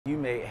You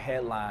made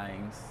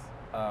headlines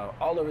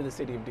all over the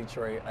city of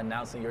Detroit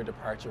announcing your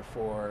departure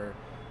for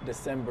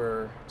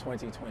December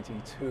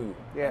 2022.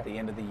 Yeah. At the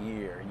end of the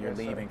year. You're Yes,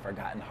 leaving sir.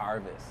 Forgotten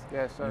Harvest.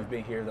 Yes, sir. You've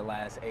been here the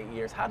last 8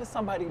 years. How does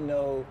somebody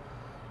know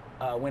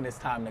when it's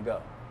time to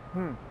go?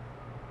 You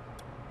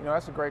know,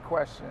 that's a great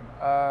question.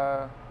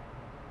 You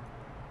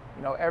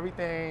know,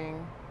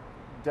 everything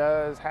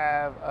does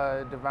have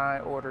a divine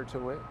order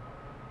to it.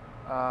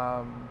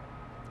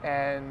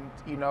 And,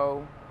 you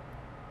know,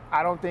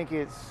 I don't think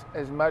it's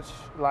as much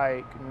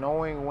like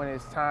knowing when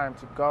it's time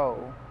to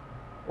go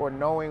or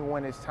knowing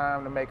when it's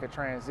time to make a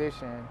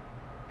transition.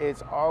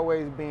 It's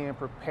always being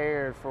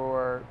prepared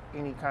for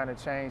any kind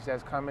of change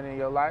that's coming in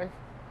your life.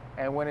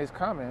 And when it's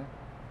coming,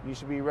 you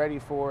should be ready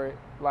for it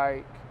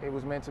like it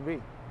was meant to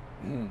be.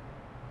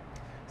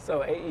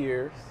 So 8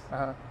 years,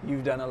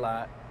 you've done a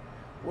lot.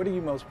 What are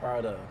you most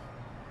proud of?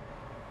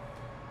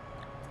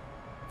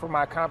 For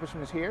my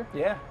accomplishments here,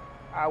 Yeah.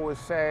 I would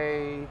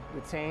say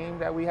the team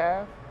that we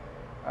have,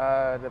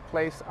 the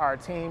place our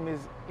team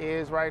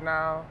is right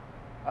now,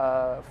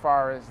 as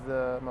far as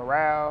the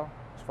morale,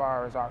 as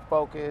far as our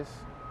focus,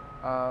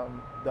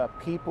 the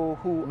people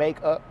who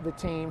make up the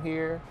team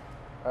here,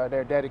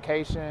 their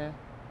dedication,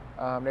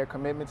 their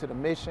commitment to the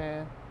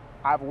mission.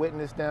 I've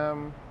witnessed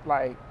them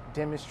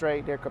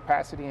demonstrate their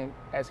capacity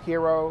as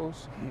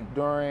heroes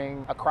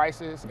during a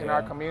crisis in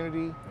our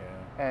community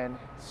and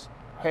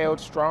held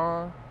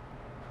strong.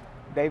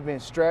 They've been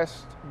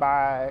stressed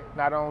by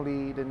not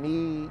only the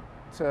need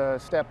to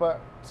step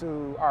up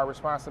to our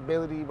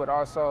responsibility, but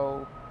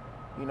also,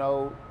 you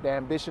know, the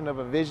ambition of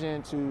a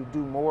vision to do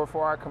more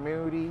for our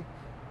community.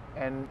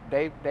 And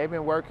they've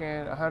been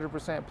working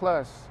 100%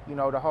 plus, you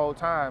know, the whole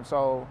time.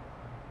 So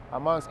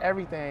amongst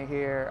everything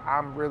here,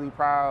 I'm really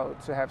proud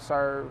to have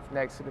served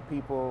next to the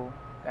people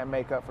that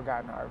make up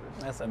Forgotten Harvest.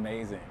 That's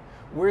amazing.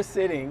 We're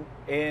sitting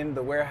in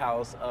the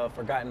warehouse of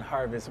Forgotten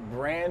Harvest,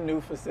 brand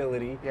new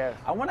facility. Yes.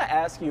 I want to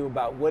ask you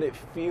about what it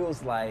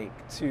feels like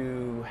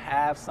to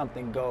have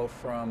something go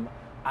from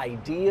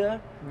idea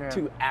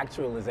to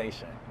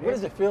actualization. What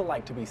does it feel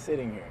like to be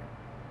sitting here?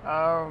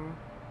 I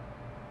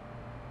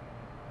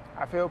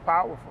feel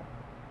powerful.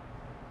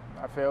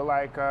 I feel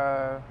like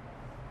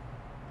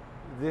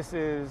this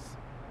is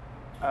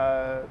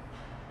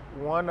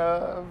one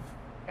of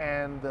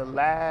and the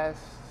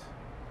last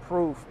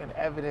proof and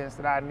evidence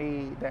that I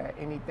need that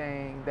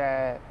anything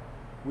that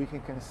we can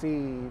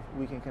conceive,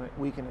 we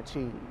can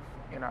achieve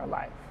in our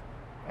life.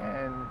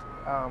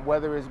 And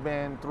whether it's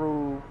been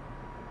through,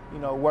 you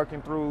know,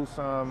 working through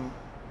some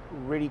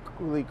really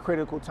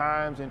critical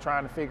times and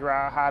trying to figure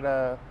out how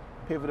to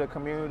pivot a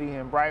community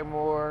in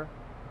Brightmoor,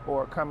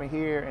 or coming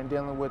here and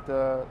dealing with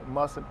the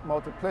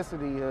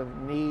multiplicity of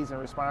needs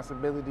and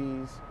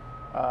responsibilities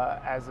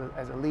as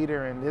a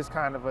leader in this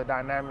kind of a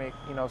dynamic,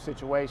 you know,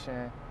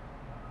 situation.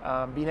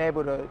 Being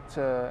able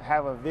to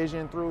have a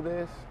vision through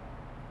this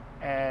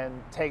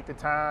and take the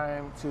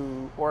time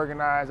to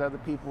organize other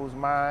people's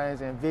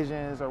minds and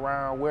visions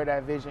around where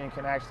that vision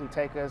can actually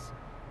take us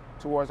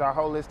towards our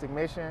holistic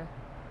mission.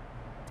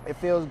 It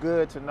feels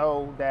good to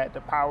know that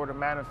the power to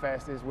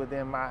manifest is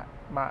within my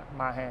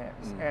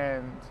hands.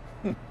 And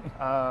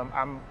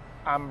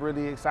I'm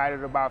really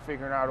excited about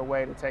figuring out a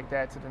way to take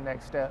that to the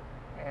next step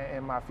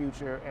in my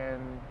future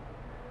and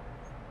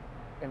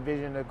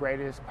envision the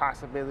greatest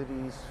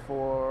possibilities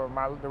for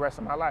the rest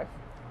of my life.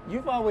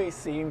 You've always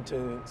seemed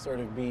to sort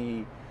of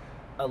be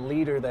a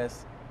leader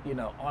that's, you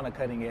know, on a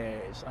cutting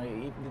edge. I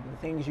mean, the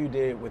things you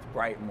did with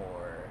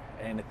Brightmoor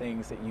and the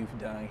things that you've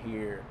done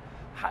here,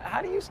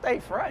 how do you stay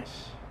fresh?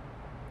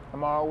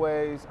 I'm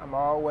always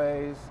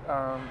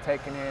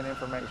taking in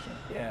information.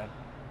 Yeah.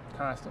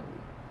 Constantly.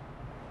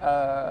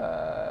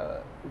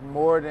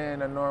 More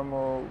than a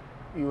normal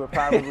you would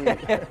probably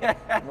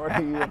more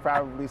than you would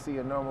probably see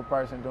a normal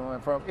person doing.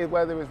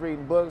 Whether it's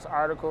reading books,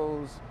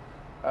 articles,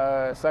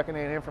 sucking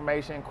in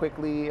information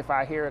quickly. If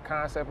I hear a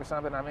concept or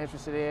something I'm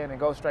interested in, and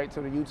go straight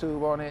to the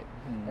YouTube on it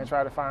and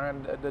try to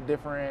find the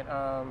different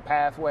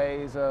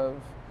pathways of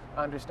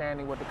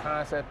understanding what the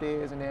concept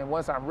is. And then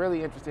once I'm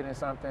really interested in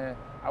something,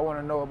 I want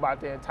to know about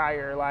the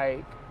entire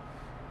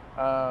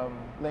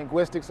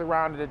linguistics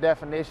around it, the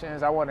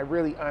definitions. I want to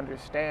really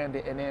understand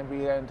it and then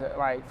be able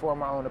to form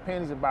my own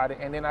opinions about it.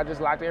 And then I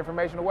just lock the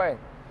information away.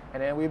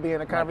 And then we'd be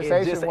in a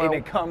conversation and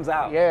it comes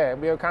out. Yeah,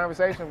 it'd be a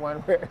conversation one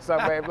where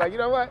somebody would be like, you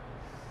know what?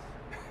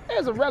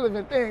 There's a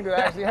relevant thing that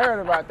I actually heard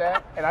about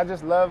that. And I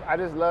just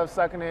love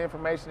sucking in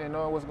information and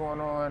knowing what's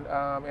going on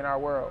in our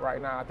world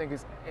right now. I think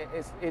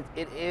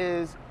it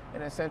is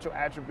an essential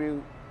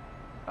attribute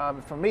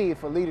for me,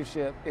 for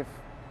leadership. If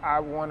I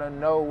want to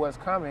know what's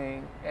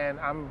coming, and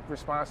I'm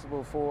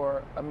responsible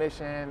for a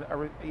mission,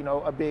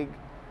 a big,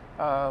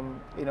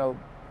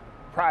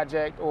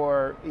 project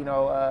or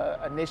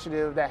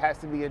initiative that has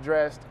to be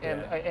addressed,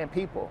 and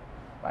people.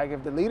 Like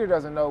if the leader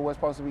doesn't know what's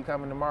supposed to be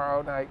coming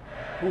tomorrow,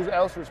 whose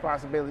else's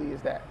responsibility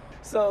is that?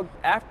 So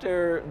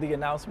after the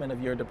announcement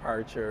of your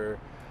departure,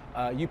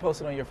 You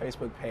posted on your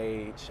Facebook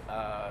page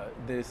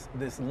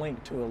this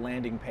link to a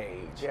landing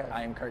page, Yes.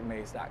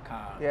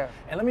 IamKirkMayes.com. Yeah.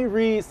 And let me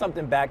read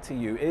something back to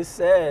you. It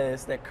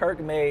says that Kirk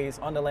Mayes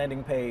on the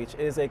landing page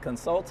is a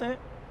consultant,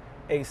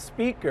 a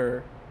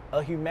speaker,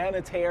 a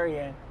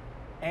humanitarian,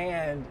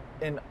 and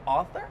an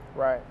author.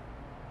 Right.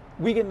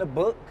 We getting a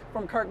book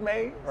from Kirk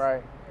Mayes?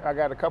 Right. I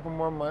got a couple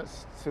more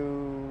months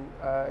to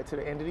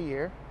the end of the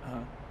year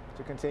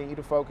to continue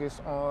to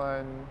focus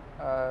on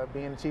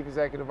being the Chief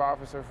Executive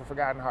Officer for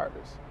Forgotten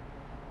Harvest.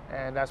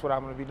 And that's what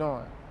I'm going to be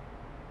doing.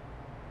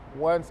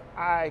 Once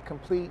I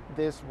complete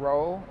this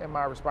role and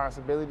my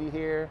responsibility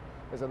here,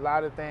 there's a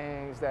lot of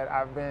things that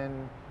I've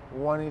been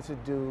wanting to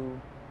do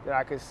that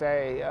I could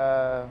say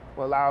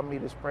will allow me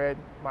to spread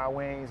my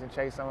wings and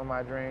chase some of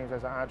my dreams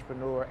as an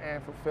entrepreneur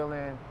and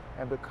fulfilling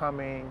and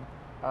becoming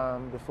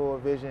the full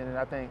vision and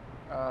I think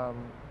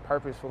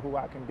purpose for who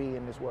I can be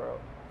in this world.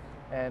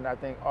 And I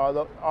think all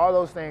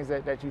those things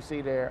that you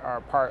see there are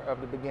part of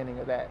the beginning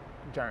of that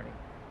journey.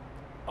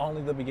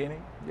 Only the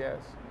beginning? Yes.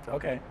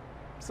 Okay.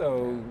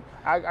 So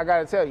I got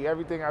to tell you,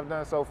 everything I've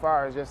done so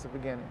far is just the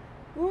beginning.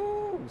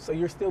 Woo, so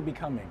you're still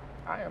becoming.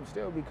 I am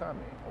still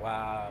becoming.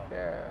 Wow.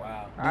 Yeah.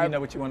 Wow. Do you know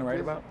what you want to write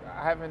about?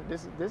 I haven't.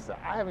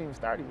 I haven't even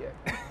started yet.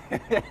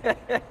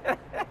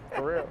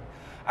 For real.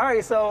 All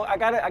right. So I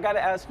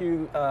gotta ask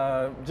you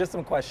just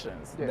some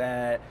questions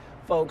that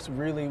folks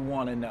really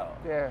want to know.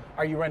 Yeah.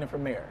 Are you running for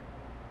mayor?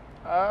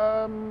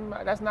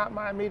 That's not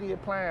my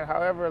immediate plan.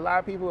 However, a lot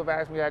of people have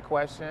asked me that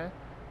question,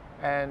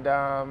 and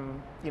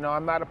I'm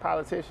not a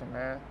politician,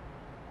 man.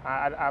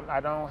 I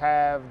don't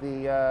have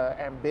the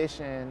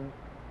ambition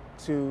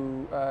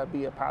to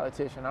be a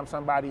politician. I'm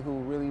somebody who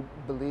really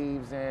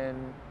believes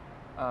in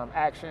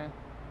action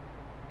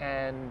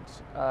and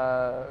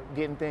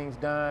getting things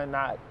done,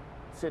 not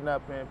sitting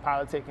up and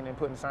politicking and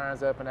putting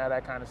signs up and all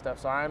that kind of stuff.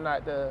 So I'm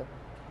not the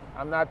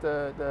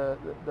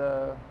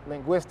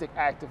linguistic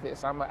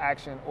activist. I'm an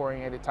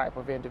action-oriented type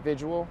of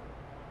individual,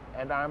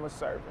 and I'm a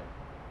servant.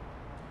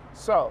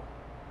 So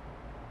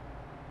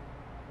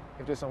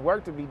if there's some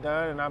work to be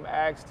done and I'm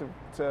asked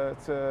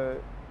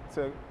to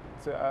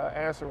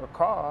answer a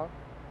call,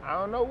 I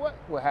don't know what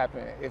will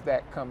happen if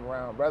that comes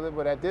around, brother.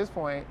 But at this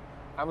point,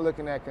 I'm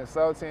looking at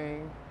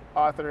consulting,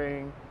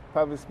 authoring,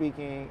 public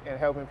speaking, and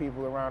helping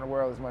people around the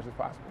world as much as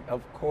possible.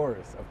 Of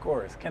course.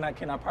 Can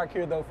I park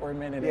here though for a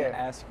minute and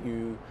ask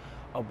you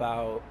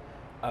about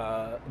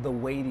the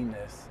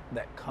weightiness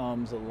that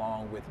comes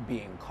along with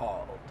being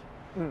called?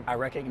 I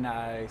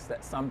recognize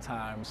that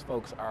sometimes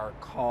folks are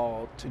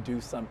called to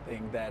do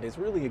something that is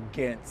really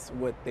against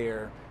what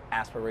their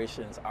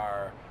aspirations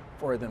are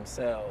for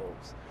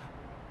themselves.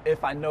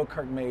 If I know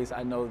Kirk Mayes,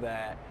 I know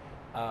that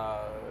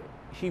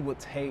he would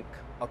take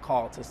a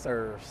call to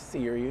serve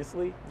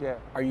seriously. Yeah.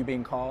 Are you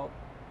being called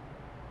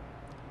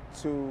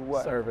to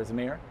what? Serve as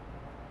mayor?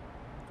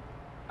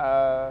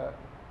 I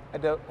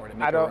don't. Or to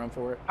make a run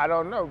for it? I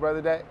don't know,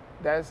 brother.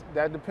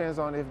 That depends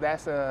on if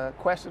that's a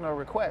question or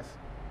request.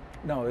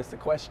 No, it's the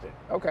question.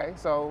 Okay,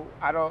 so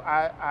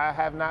I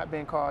have not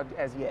been called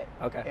as yet.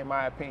 Okay. In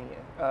my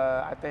opinion,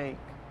 I think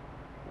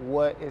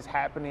what is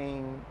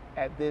happening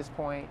at this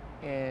point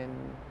in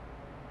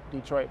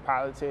Detroit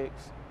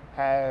politics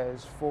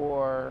has,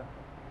 for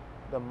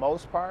the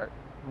most part,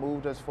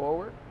 moved us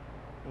forward.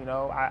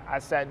 I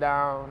sat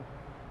down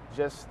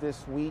just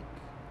this week,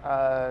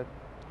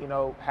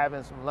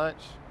 having some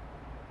lunch,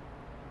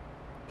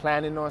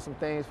 planning on some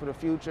things for the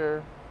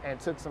future, and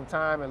took some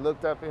time and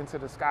looked up into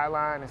the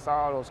skyline and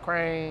saw all those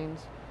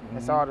cranes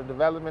and saw the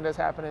development that's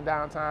happening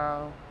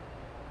downtown.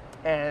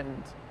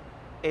 And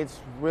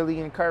it's really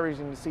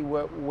encouraging to see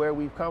where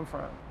we've come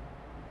from.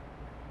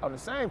 On the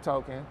same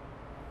token,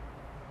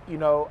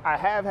 I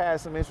have had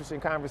some interesting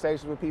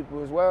conversations with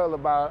people as well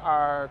about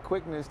our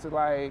quickness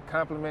to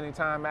complimenting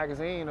Time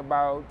magazine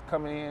about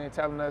coming in and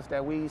telling us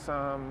that we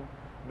some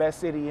best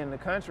city in the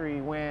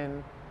country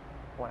when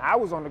I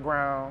was on the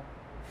ground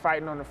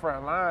fighting on the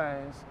front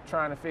lines,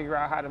 trying to figure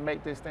out how to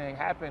make this thing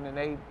happen. And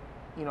they,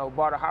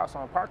 bought a house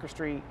on Parker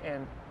Street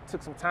and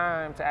took some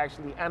time to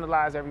actually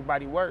analyze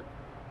everybody's work.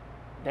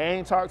 They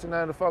ain't talked to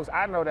none of the folks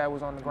I know that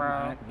was on the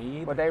ground,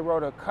 but they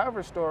wrote a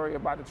cover story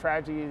about the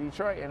tragedy of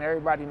Detroit, and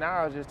everybody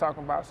now is just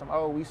talking about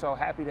we so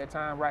happy that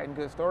Time writing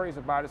good stories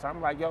about it. So I'm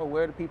like, yo,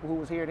 where are the people who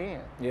was here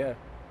then? Yeah.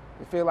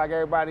 It feel like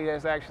everybody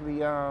that's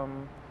actually,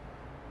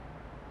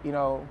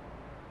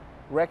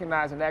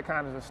 recognizing that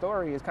kind of a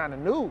story is kind of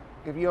new.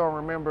 If you don't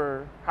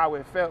remember how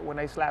it felt when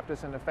they slapped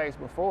us in the face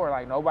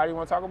before, nobody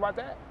want to talk about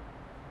that.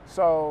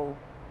 So,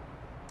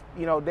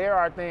 there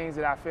are things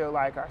that I feel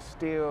like are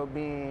still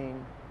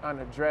being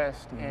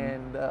unaddressed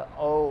in the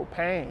old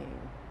pain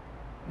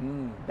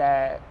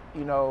that,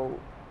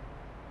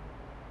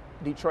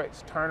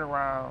 Detroit's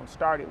turnaround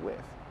started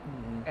with.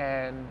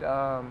 And,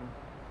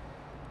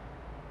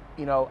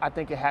 I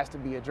think it has to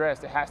be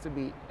addressed. It has to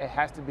be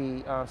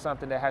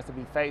something that has to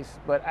be faced.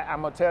 But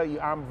I'm gonna tell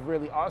you, I'm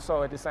really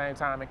also at the same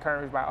time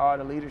encouraged by all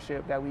the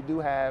leadership that we do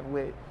have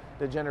with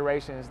the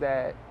generations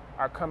that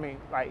are coming,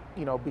 like,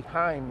 you know,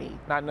 behind me,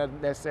 not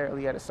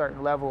necessarily at a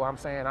certain level. I'm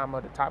saying I'm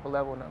at the top of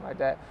level, nothing like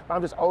that. But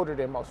I'm just older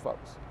than most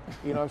folks.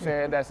 You know what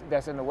I'm saying?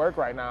 That's in the work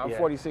right now. I'm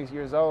 46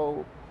 years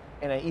old,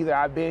 and either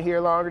I've been here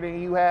longer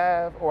than you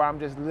have, or I'm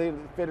just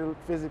literally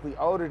physically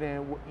older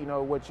than, you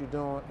know, what you're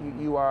doing.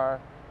 You are.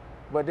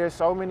 But there's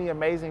so many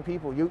amazing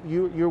people.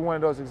 You're one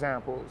of those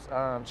examples.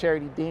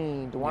 Charity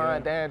Dean,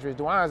 Dewan Dandridge.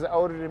 Dewan's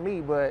older than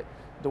me, but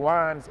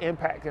Dewan's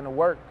impact in the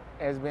work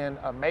has been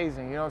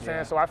amazing. You know what I'm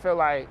saying? So I feel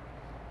like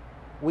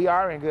we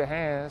are in good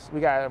hands. We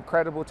got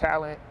incredible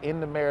talent in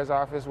the mayor's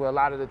office with a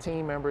lot of the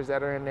team members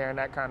that are in there and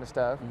that kind of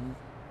stuff.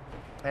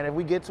 And if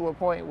we get to a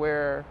point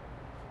where,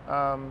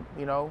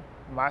 you know,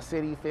 my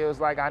city feels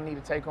like I need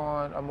to take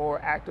on a more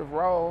active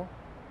role,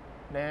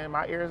 then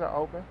my ears are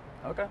open.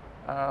 Okay.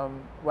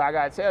 Well, I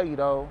gotta tell you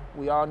though,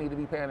 we all need to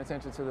be paying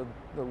attention to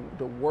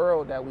the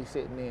world that we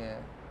sitting in,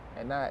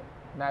 and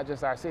not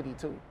just our city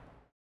too.